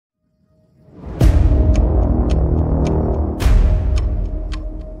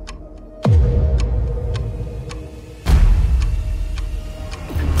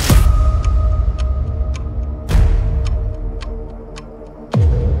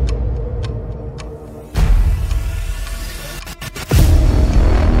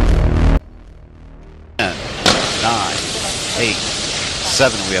8,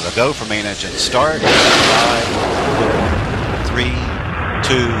 7. We have a go for main engine start. 5, 4, 3,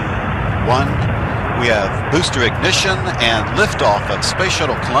 2, 1. We have booster ignition and liftoff of Space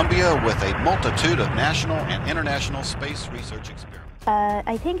Shuttle Columbia with a multitude of national and international space research experiments.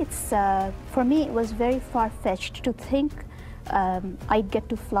 I think it's, for me, it was very far-fetched to think I'd get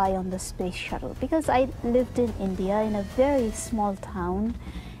to fly on the space shuttle, because I lived in India in a very small town,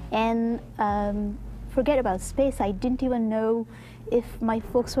 and forget about space, I didn't even know if my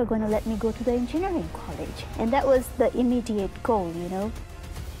folks were going to let me go to the engineering college, and that was the immediate goal, you know.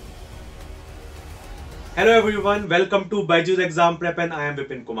 Hello everyone, welcome to BYJU'S Exam Prep, and I am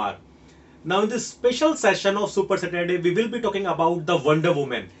Vipin Kumar. Now in this special session of Super Saturday, we will be talking about the Wonder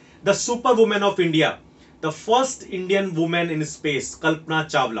Woman, the Superwoman of India, the first Indian woman in space, Kalpana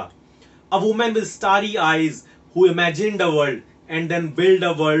Chawla. A woman with starry eyes who imagined a world and then built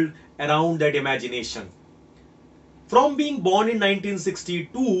a world around that imagination. From being born in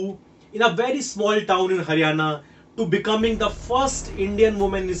 1962 in a very small town in Haryana to becoming the first Indian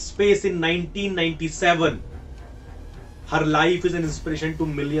woman in space in 1997, her life is an inspiration to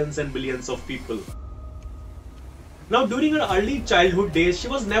millions and millions of people. Now, during her early childhood days, she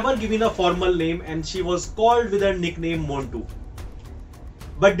was never given a formal name and she was called with her nickname Montu.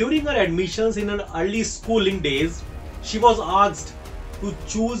 But during her admissions in her early schooling days, she was asked to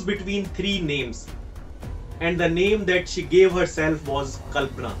choose between 3 names. And the name that she gave herself was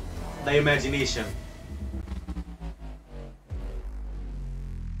Kalpana, the imagination.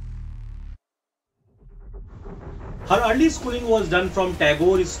 Her early schooling was done from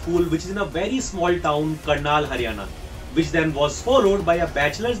Tagore School, which is in a very small town, Karnal, Haryana, which then was followed by a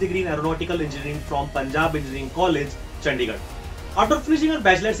bachelor's degree in aeronautical engineering from Punjab Engineering College, Chandigarh. After finishing her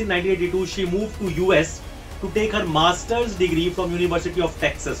bachelor's in 1982, she moved to US to take her master's degree from University of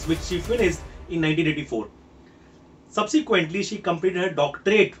Texas, which she finished in 1984. Subsequently, she completed her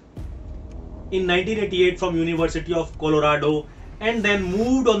doctorate in 1988 from University of Colorado and then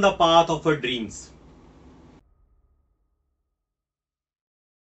moved on the path of her dreams.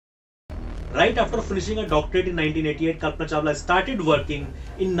 Right after finishing a doctorate in 1988, Kalpana Chawla started working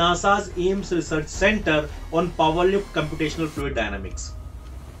in NASA's Ames Research Center on power-lift computational fluid dynamics.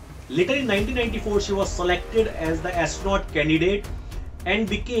 Later in 1994, she was selected as the astronaut candidate and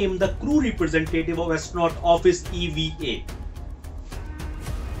became the crew representative of Astronaut Office EVA.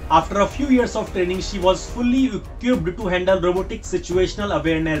 After a few years of training, she was fully equipped to handle robotic situational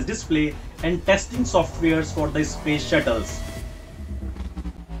awareness display and testing softwares for the space shuttles.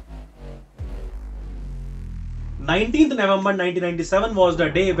 19th November 1997 was the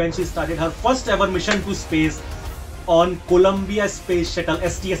day when she started her first ever mission to space on Columbia Space Shuttle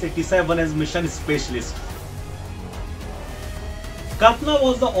STS-87 as mission specialist. Kalpana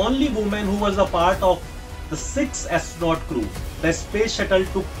was the only woman who was a part of the 6 astronaut crew. The space shuttle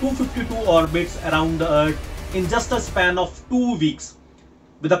took 252 orbits around the Earth in just a span of 2 weeks.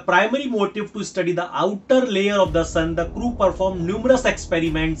 With a primary motive to study the outer layer of the sun, the crew performed numerous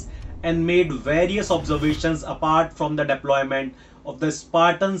experiments and made various observations apart from the deployment of the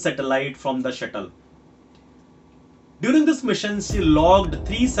Spartan satellite from the shuttle. During this mission, she logged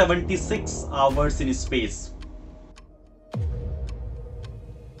 376 hours in space.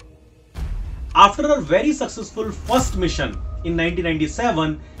 After her very successful first mission in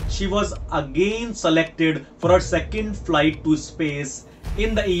 1997, she was again selected for her second flight to space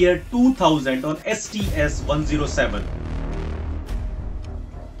in the year 2000 on STS-107.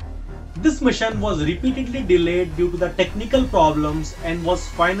 This mission was repeatedly delayed due to the technical problems and was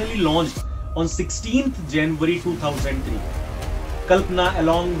finally launched on 16th January 2003. Kalpana,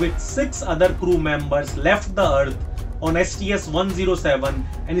 along with 6 other crew members, left the Earth on STS-107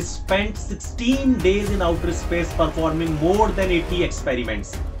 and spent 16 days in outer space performing more than 80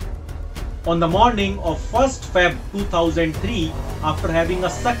 experiments. On the morning of 1st Feb 2003, after having a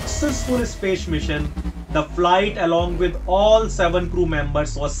successful space mission, the flight along with all 7 crew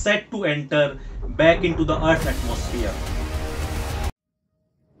members was set to enter back into the Earth's atmosphere.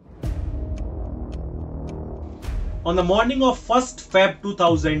 On the morning of 1st Feb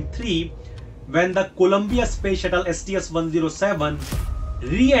 2003, when the Columbia Space Shuttle STS-107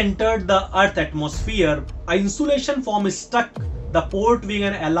 re-entered the Earth atmosphere, an insulation foam stuck the port wing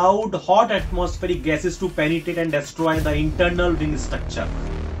and allowed hot atmospheric gases to penetrate and destroy the internal wing structure.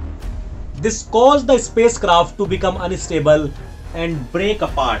 This caused the spacecraft to become unstable and break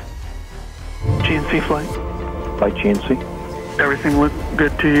apart. GNC flight. Flight GNC. Everything looked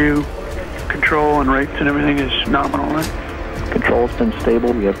good to you? Control and rates and everything is nominal, right? Control's been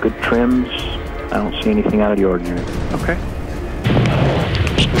stable. We have good trims. I don't see anything out of the ordinary. Okay.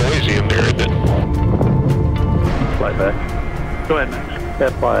 It's noisy in there, isn't it? Fly back. Go ahead,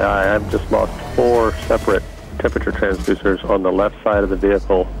 Max. FYI, I've just lost 4 separate temperature transducers on the left side of the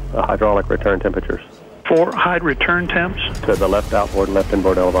vehicle, hydraulic return temperatures. 4 high return temps. To the left outboard and left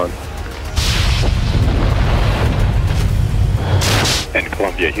inboard elevon. And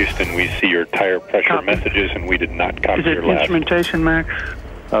Columbia, Houston, we see your tire pressure Copy. messages, and we did not copy Is it your last. instrumentation, Max?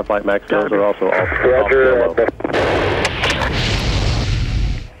 Flight Max, those Copy. are also off low.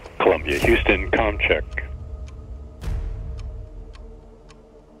 Columbia, Houston, comm check.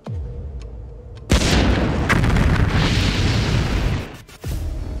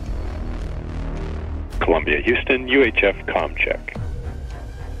 Columbia, Houston, UHF comm check.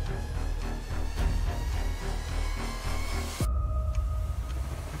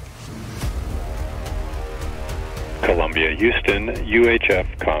 Columbia, Houston,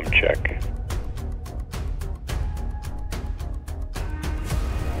 UHF comm check.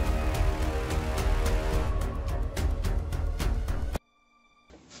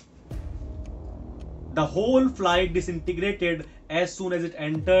 The whole flight disintegrated as soon as it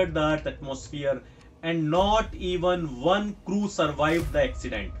entered the Earth's atmosphere, and not even one crew survived the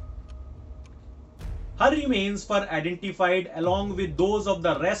accident. Her remains were identified along with those of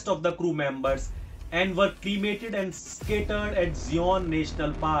the rest of the crew members and were cremated and scattered at Zion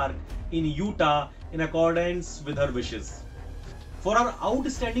National Park in Utah in accordance with her wishes. For her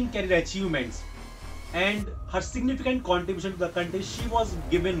outstanding career achievements and her significant contribution to the country, she was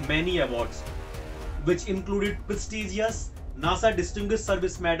given many awards, which included prestigious NASA Distinguished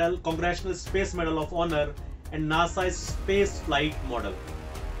Service Medal, Congressional Space Medal of Honor, and NASA's Space Flight Model.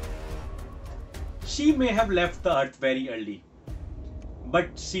 She may have left the Earth very early, but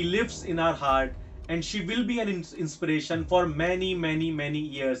she lives in our heart, and she will be an inspiration for many, many, many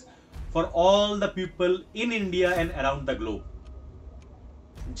years for all the people in India and around the globe.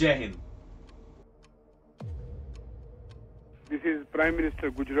 Jai Hind. This is Prime Minister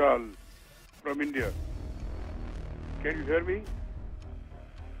Gujral from India. Can you hear me?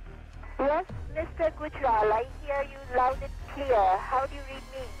 Yes, Mr. Gujral, I hear you loud and clear. How do you read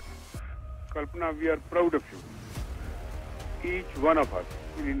me? Kalpana, we are proud of you. Each one of us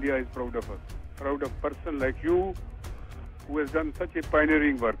in India is proud of us. Proud of a person like you who has done such a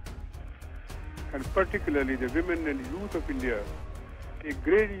pioneering work. And particularly the women and youth of India take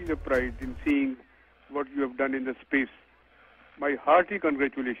great deal of pride in seeing what you have done in the space. My hearty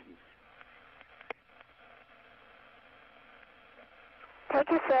congratulations. Thank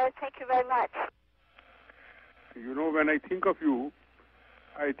you, sir. Thank you very much. You know, when I think of you,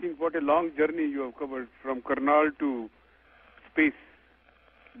 I think what a long journey you have covered from Karnal to space,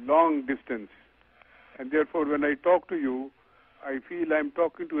 long distance. And therefore, when I talk to you, I feel I'm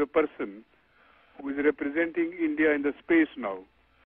talking to a person who is representing India in the space now.